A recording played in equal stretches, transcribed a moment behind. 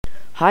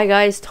Hi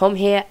guys, Tom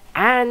here,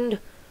 and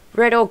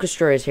Red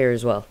Orchestra is here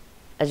as well,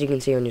 as you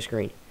can see on your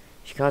screen.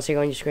 If you can't see it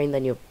on your screen,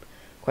 then you're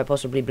quite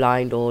possibly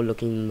blind or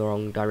looking in the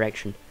wrong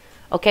direction.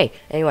 Okay,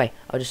 anyway,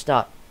 I'll just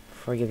start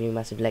before I give you a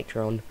massive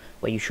lecture on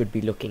where you should be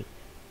looking.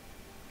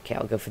 Okay,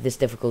 I'll go for this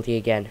difficulty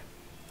again.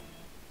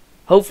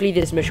 Hopefully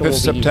this mission will be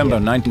easier. September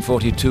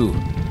 1942,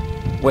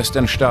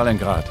 Western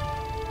Stalingrad.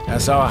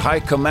 As our High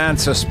Command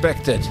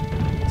suspected,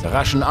 the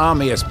Russian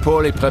army is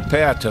poorly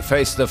prepared to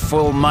face the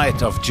full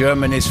might of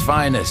Germany's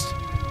finest,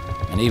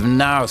 and even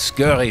now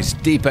scurries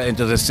deeper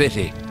into the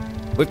city.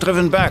 We've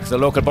driven back the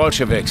local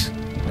Bolsheviks,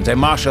 and they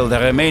marshal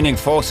the remaining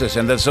forces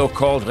in the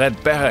so-called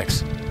Red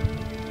Barracks.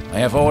 I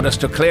have orders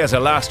to clear the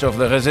last of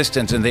the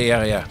resistance in the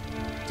area.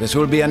 This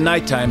will be a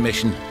nighttime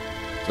mission,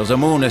 so the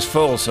moon is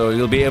full, so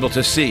you'll be able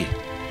to see.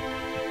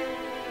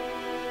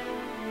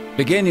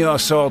 Begin your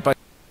assault by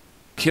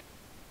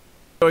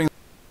securing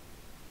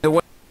the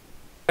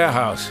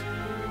warehouse.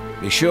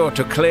 Be sure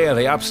to clear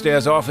the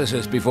upstairs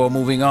offices before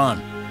moving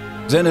on.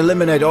 Then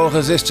eliminate all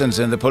resistance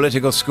in the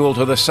political school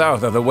to the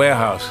south of the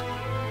warehouse.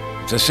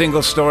 It's a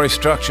single-story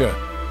structure,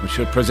 which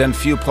should present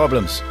few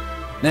problems.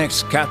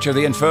 Next, capture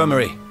the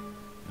infirmary.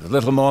 It's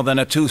little more than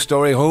a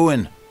two-story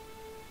ruin,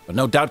 but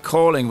no doubt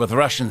crawling with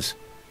Russians.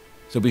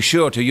 So be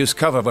sure to use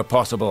cover where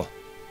possible.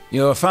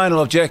 Your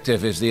final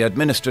objective is the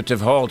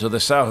administrative hall to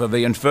the south of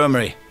the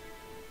infirmary.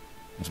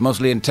 It's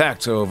mostly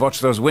intact, so watch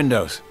those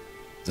windows.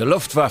 The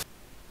Luftwaffe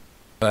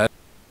has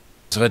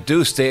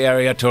reduced the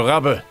area to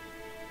rubble,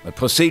 but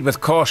proceed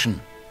with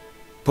caution.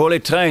 Poorly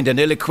trained and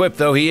ill-equipped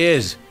though he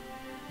is,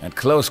 at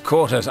close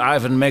quarters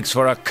Ivan makes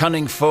for a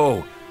cunning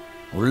foe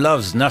who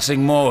loves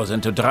nothing more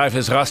than to drive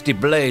his rusty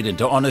blade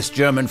into honest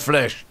German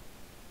flesh.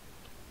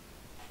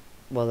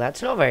 Well,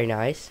 that's not very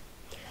nice.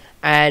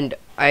 And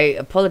I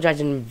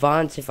apologize in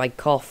advance if I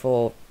cough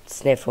or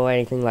sniff or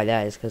anything like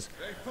that. It's because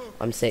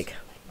I'm sick.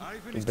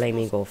 I'm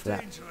blaming Igor for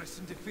that. Do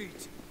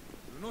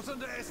not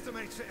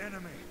underestimate the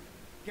enemy.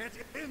 Get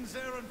in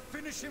there and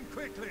finish him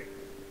quickly.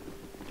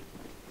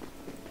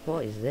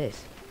 What is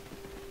this?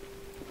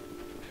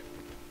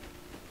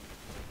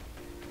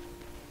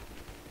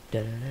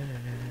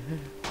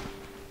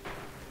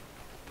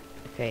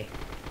 Okay.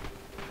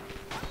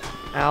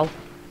 Ow.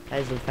 That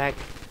is in fact.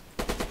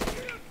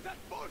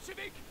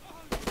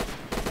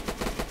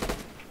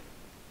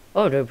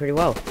 Oh, doing pretty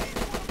well.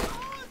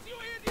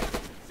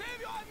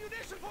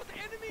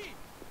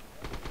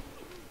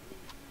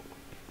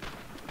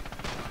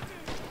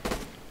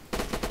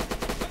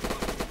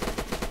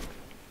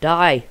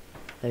 Die.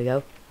 There we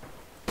go.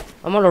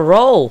 I'm on a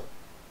roll.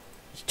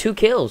 It's 2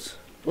 kills.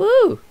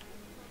 Woo!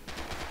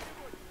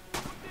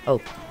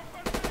 Oh.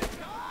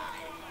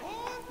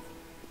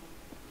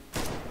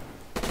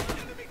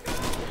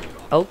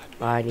 Oh,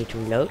 I need to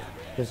reload.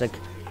 It's like,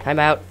 time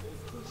out.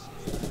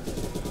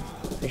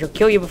 I shall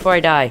kill you before I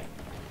die.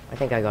 I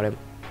think I got him.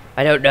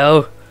 I don't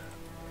know.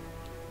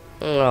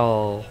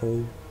 Oh.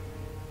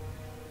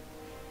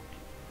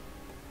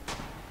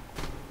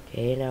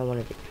 Okay, now I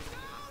want to.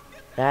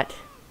 That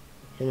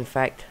is in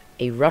fact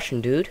a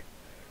Russian dude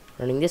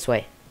running this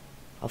way.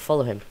 I'll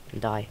follow him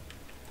and die.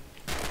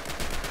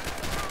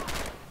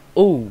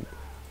 Ooh,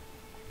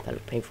 that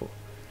looked painful.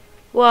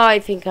 Well, I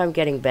think I'm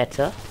getting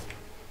better.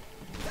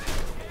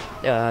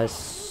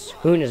 As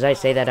soon as I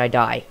say that, I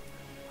die.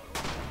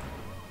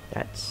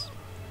 That's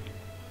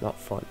not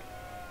fun.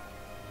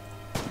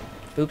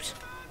 Oops.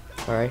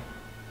 Sorry.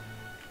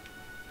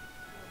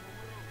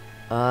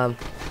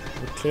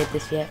 We cleared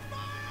this yet?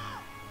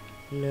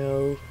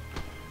 No.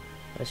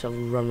 Let's have a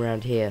run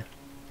around here.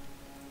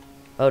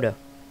 Oh no.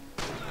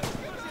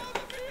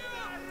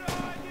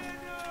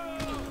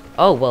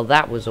 Oh, well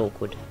that was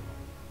awkward.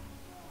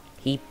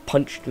 He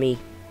punched me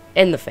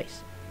in the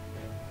face.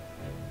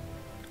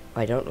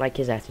 I don't like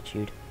his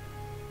attitude.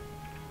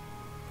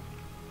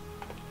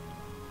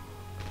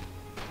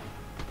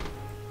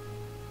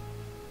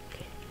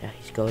 Okay, now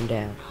he's going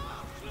down.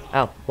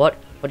 Oh, what?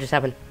 What just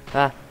happened?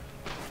 Ah.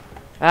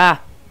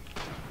 Ah!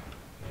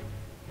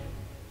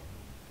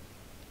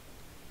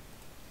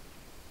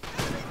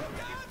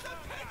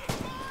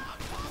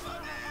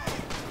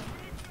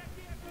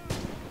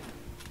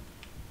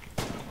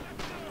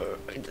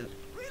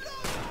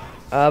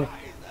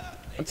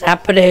 What's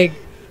happening?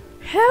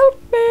 Help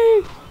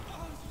me!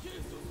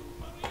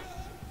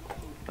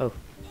 Oh,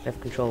 left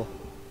control.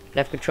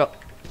 Left control.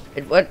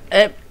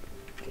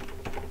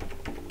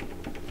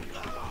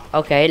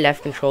 Okay,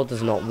 left control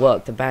does not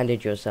work to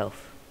bandage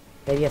yourself.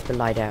 Maybe you have to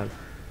lie down.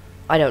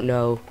 I don't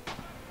know.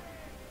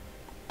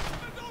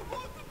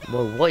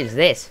 Whoa, what is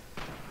this?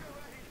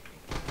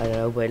 I don't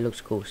know, but it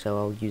looks cool, so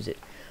I'll use it.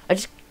 I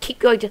just keep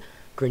going to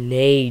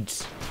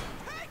grenades.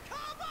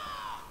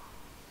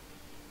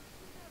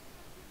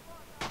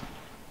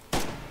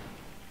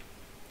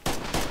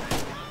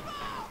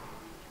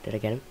 Did I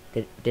get him?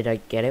 Did I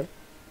get him?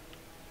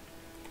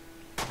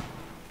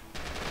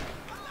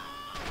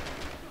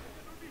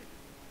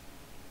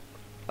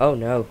 Oh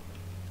no.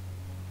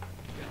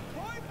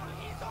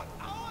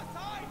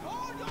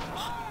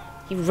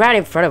 He ran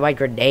in front of my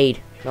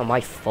grenade. Not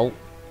my fault.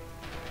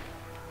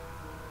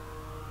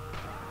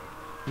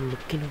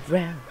 looking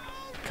around,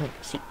 can't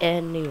see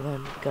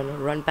anyone, gonna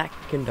run back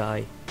and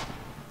die.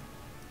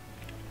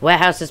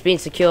 Warehouse has been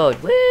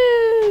secured.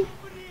 Woo!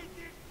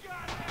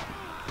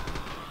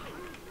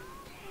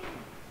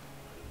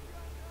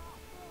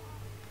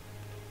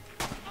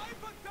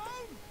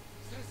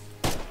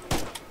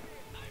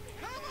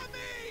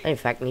 I in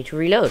fact need to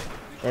reload.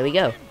 There we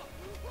go.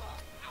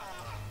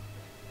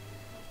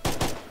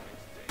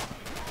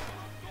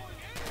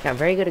 Okay, I'm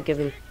very good at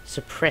giving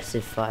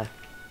suppressive fire.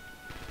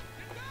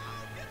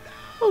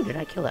 Oh, did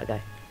I kill that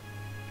guy?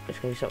 It's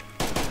gonna be so.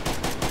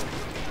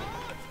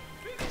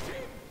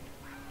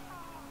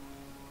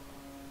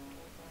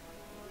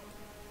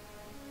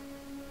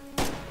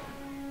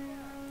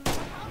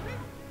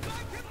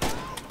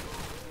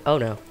 Oh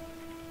no.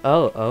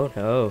 Oh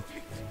no.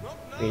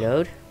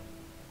 Reload.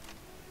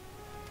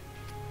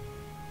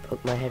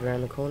 Poke my head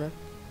around the corner.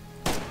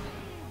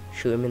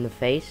 Shoot him in the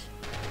face.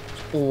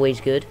 It's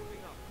always good.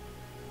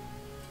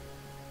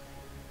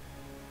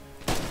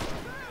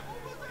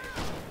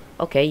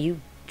 Okay, you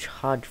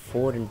charge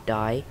forward and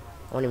die.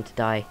 I want him to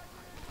die.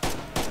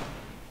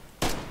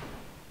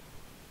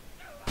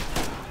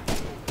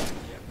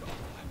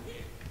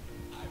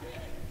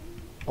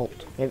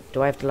 Alt.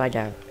 Do I have to lie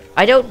down?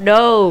 I don't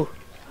know!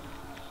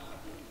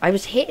 I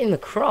was hit in the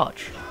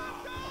crotch.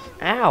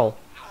 Ow.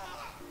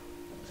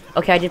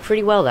 Okay, I did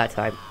pretty well that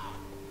time.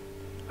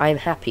 I am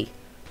happy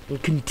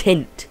and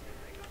content.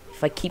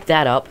 If I keep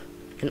that up,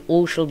 then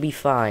all shall be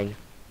fine.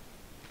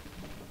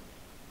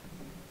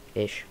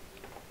 Ish.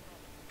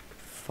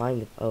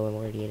 Find the... Oh, I'm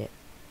already in it.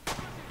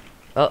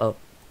 Uh-oh.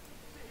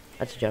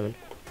 That's a German.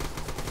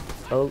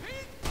 Oh.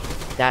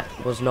 That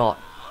was not.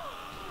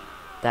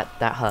 That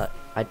hurt.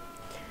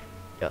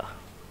 Ugh.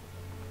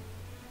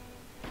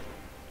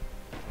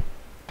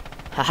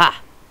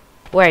 Haha!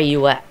 Where are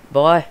you at,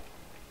 boy?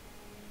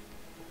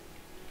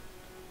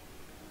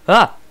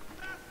 Ah!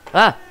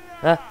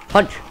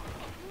 Punch!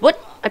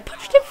 What? I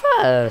punched him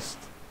first!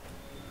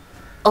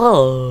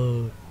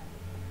 Oh!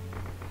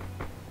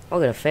 I'm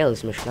gonna fail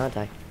this mission, aren't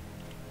I?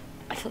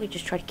 I thought he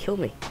just tried to kill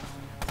me.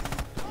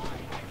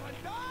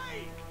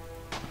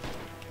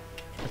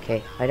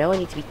 Okay, I know I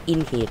need to be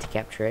in here to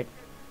capture it.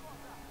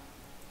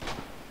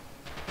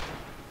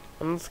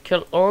 Let's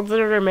kill all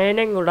the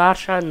remaining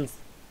Russians.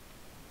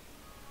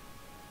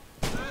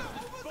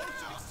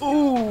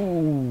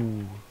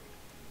 Ooh!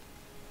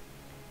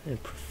 I'm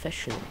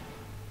professional.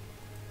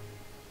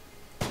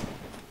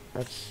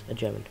 That's a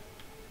German.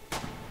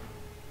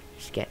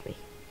 Scared me.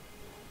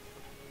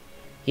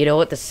 You know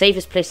what? The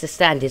safest place to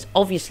stand is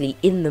obviously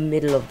in the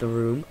middle of the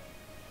room.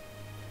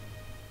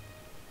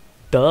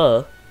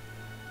 Duh.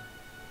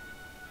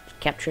 Just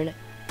capturing it.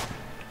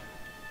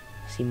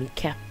 See me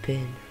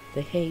capping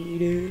the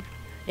hater.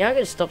 Yeah, I'm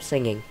gonna stop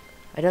singing.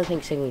 I don't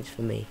think singing's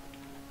for me.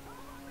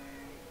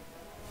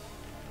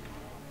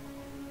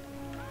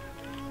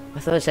 I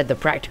thought it said the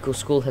practical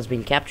school has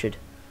been captured.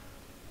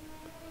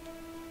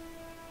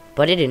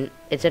 But it didn't.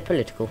 It said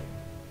political.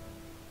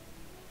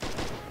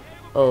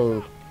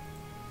 Oh.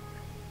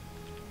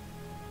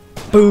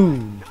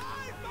 Boom!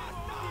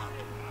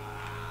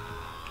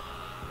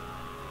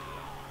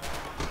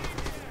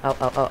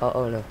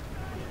 Oh no.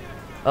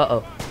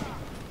 Uh-oh.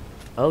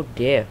 Oh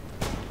dear.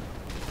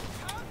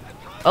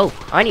 Oh,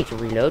 I need to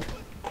reload.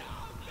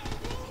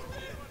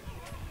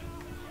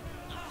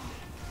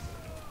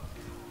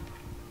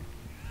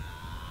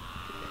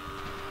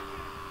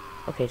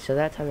 Okay, so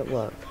that time it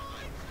worked.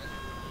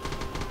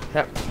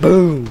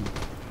 Boom!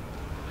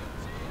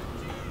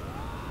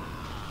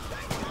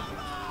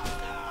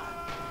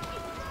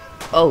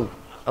 Oh,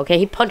 okay,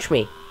 he punched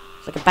me.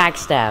 It's like a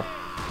backstab.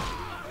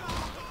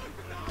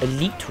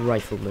 Elite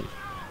rifleman.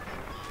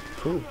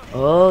 Cool.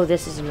 Oh,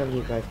 this is an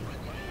elite rifle.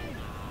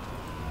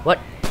 What?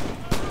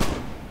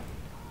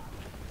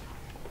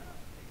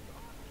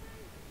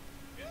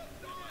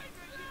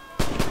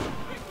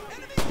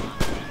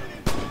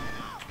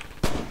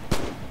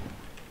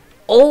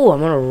 Oh,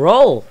 I'm on a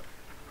roll.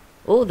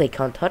 Oh, they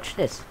can't touch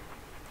this.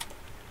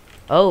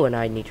 Oh, and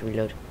I need to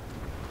reload.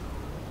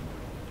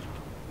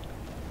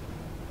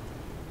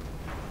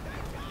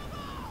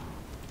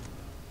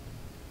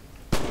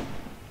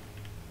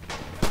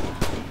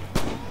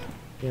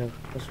 You know,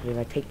 possibly if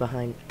I take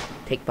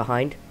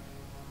behind.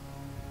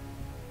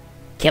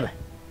 Come on.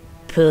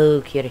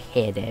 Poke your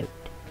head out.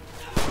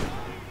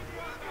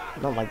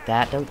 Not like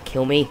that, don't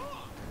kill me.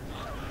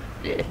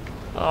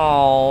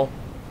 Oh,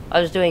 I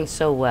was doing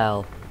so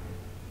well.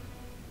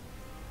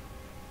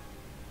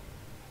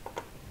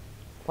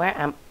 Where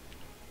am...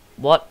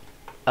 What?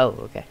 Oh,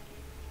 okay.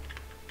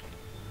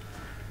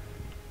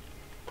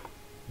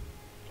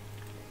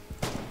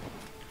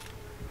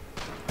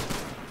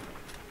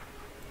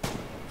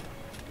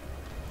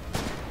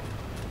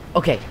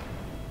 Okay.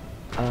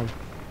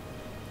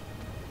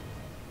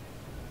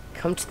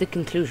 Come to the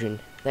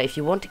conclusion that if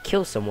you want to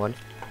kill someone,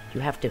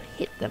 you have to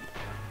hit them.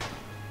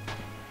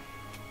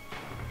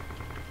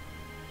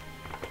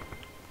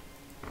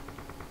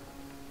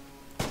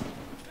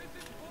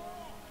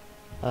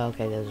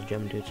 Okay, there's a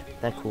German dude.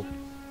 They're cool.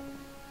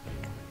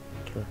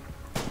 Kill him.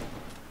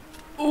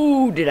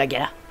 Ooh, did I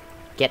get her?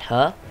 Get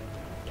her?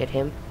 Get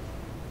him?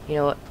 You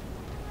know what?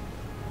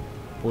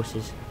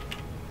 Horses.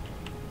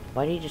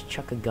 Why did he just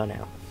chuck a gun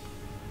out?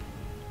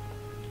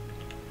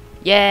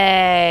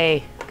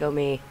 Yay! Go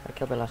me. I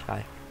killed the last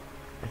guy.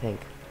 I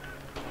think.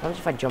 What happens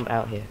if I jump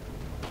out here?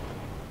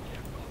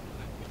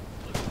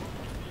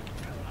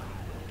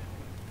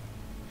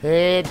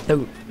 Hey,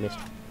 boom. Missed.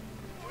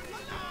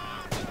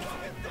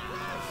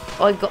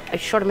 Oh, I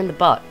shot him in the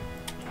butt.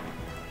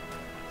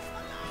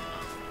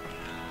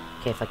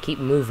 Okay, if I keep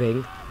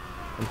moving,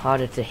 I'm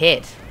harder to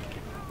hit.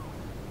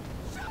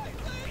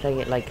 Playing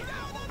it like...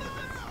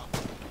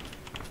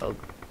 Oh.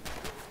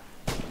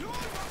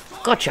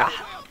 Gotcha!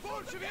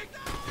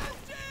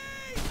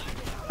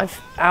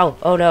 Ow!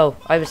 Oh no!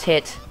 I was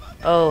hit.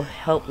 Oh,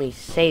 help me.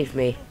 Save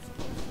me.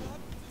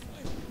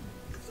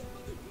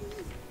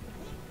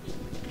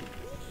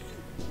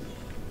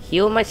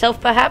 Heal myself,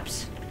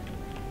 perhaps?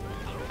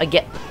 I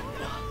get...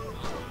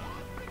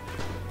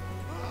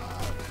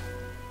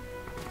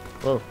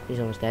 Whoa, he's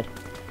almost dead.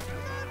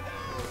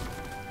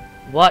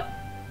 What?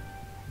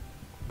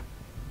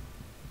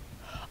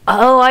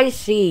 Oh, I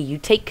see. You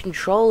take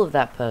control of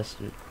that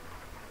person.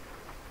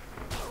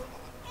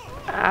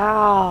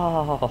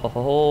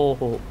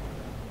 Ow.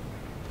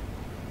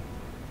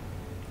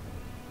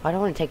 I don't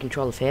want to take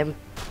control of him.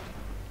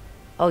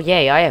 Oh,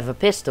 yay, I have a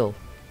pistol.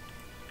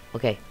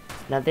 Okay,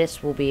 now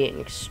this will be an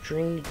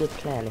extremely good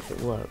plan if it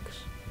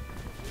works.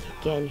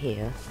 Get in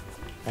here,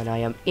 and I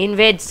am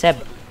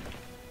invincible.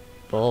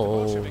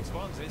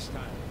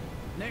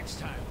 Next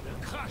time,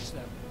 we'll crush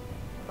them.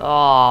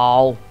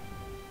 Oh.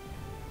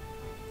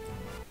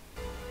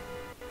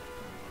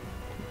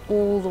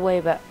 All the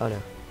way back. Oh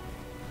no.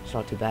 It's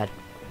not too bad.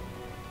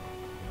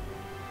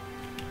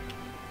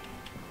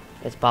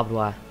 It's barbed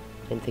wire.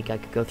 Didn't think I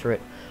could go through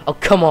it. Oh,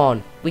 come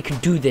on. We can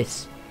do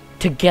this.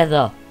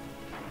 Together.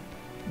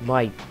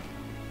 My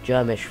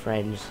Germish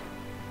friends.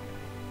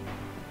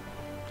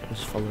 I'll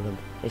just follow them.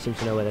 They seem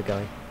to know where they're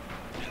going.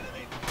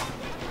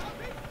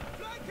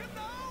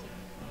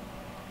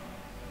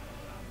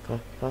 Come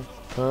on, come on.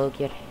 Poke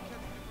your head.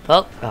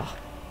 Poke. Oh,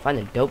 fine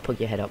then. Don't poke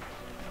your head up.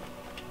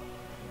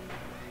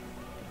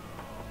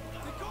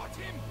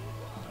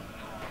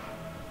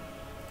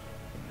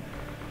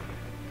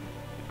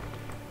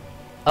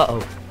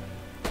 Uh-oh.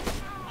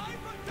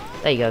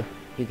 There you go.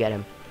 You get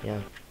him. Yeah.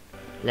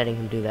 Letting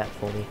him do that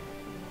for me.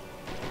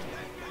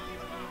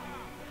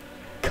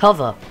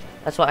 Cover!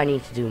 That's what I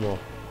need to do more.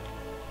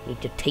 I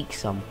need to take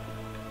some.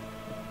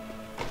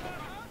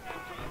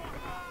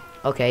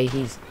 Okay,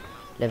 he's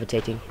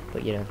levitating,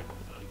 but you know,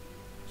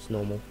 it's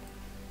normal.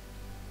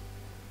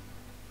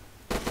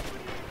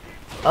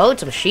 Oh,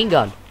 it's a machine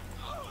gun.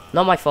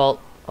 Not my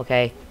fault.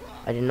 Okay.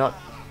 I did not...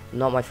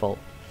 Not my fault.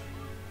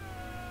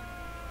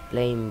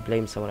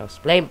 Blame someone else.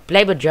 Blame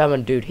a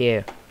German dude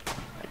here.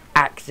 An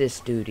Axis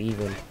dude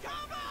even.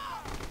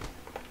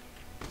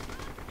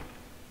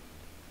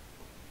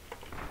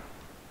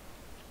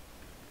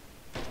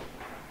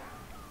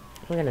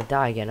 I'm gonna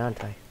die again,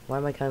 aren't I? Why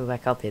am I coming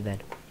back up here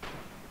then?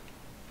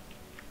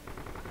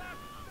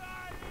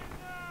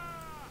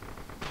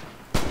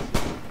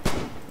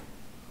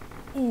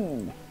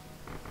 Ooh.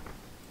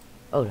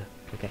 Oh no.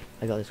 Okay,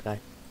 I got this guy.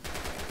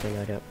 Okay,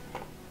 no, I don't.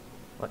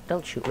 What?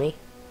 Don't shoot me.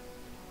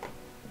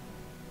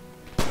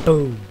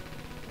 Boom.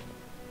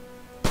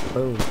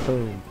 Boom,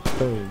 boom,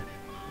 boom.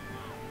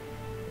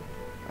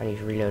 I need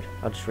to reload.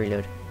 I'll just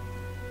reload.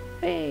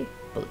 Hey,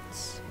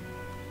 bullets.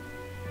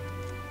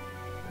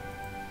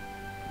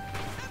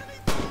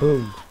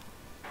 Boom.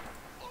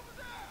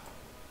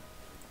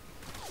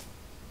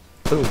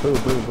 Boom, boom,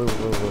 boom, boom,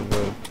 boom, boom,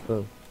 boom,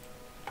 boom.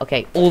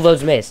 Okay, all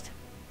those missed.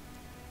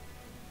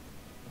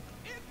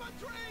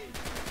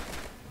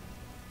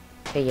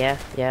 Okay,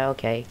 yeah,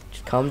 okay.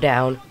 Just calm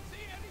down.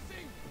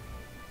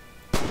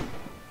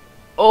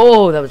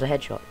 Oh, that was a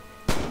headshot.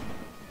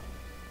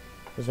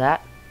 Was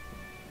that?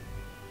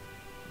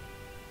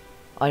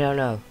 I don't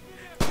know.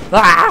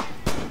 Ah!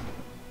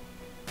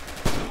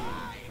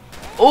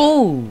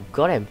 Oh,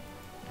 got him.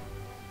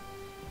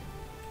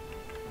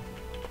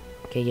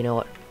 Okay, you know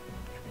what?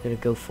 I'm gonna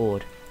go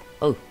forward.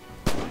 Oh.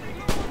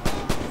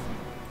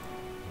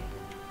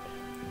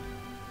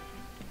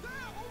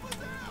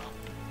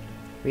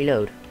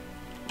 Reload.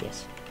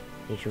 Yes.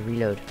 Need to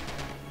reload.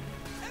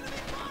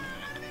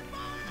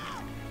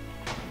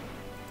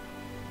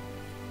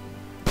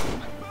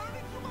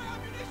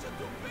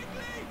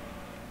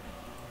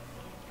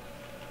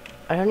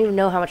 I don't even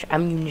know how much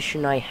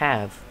ammunition I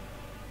have.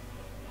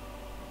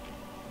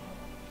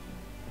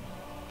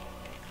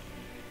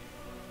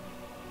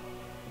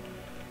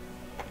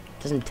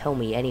 Doesn't tell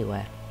me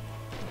anywhere.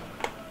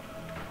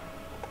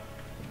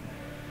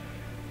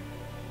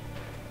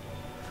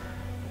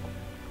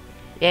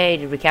 Yay,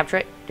 did we capture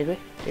it? Did we?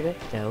 Did we?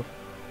 No.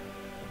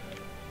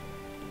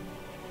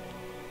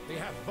 We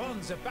have won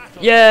the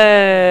battle.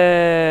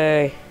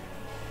 Yay!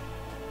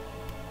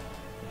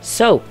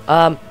 So,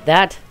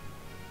 that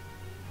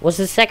was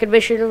the second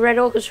mission of Red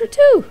Orchestra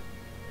 2.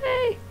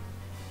 Hey.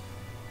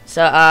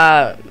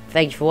 So,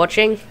 thank you for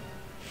watching.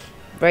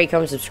 Rate,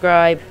 comment,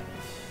 subscribe.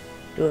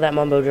 Do that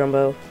mumbo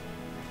jumbo.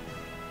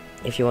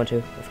 If you want to,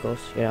 of course.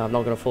 You know, I'm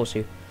not going to force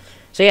you.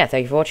 So yeah,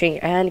 thank you for watching,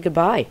 and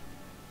goodbye.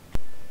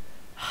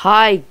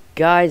 Hi,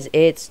 guys.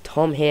 It's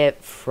Tom here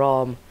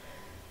from...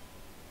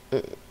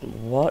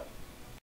 What?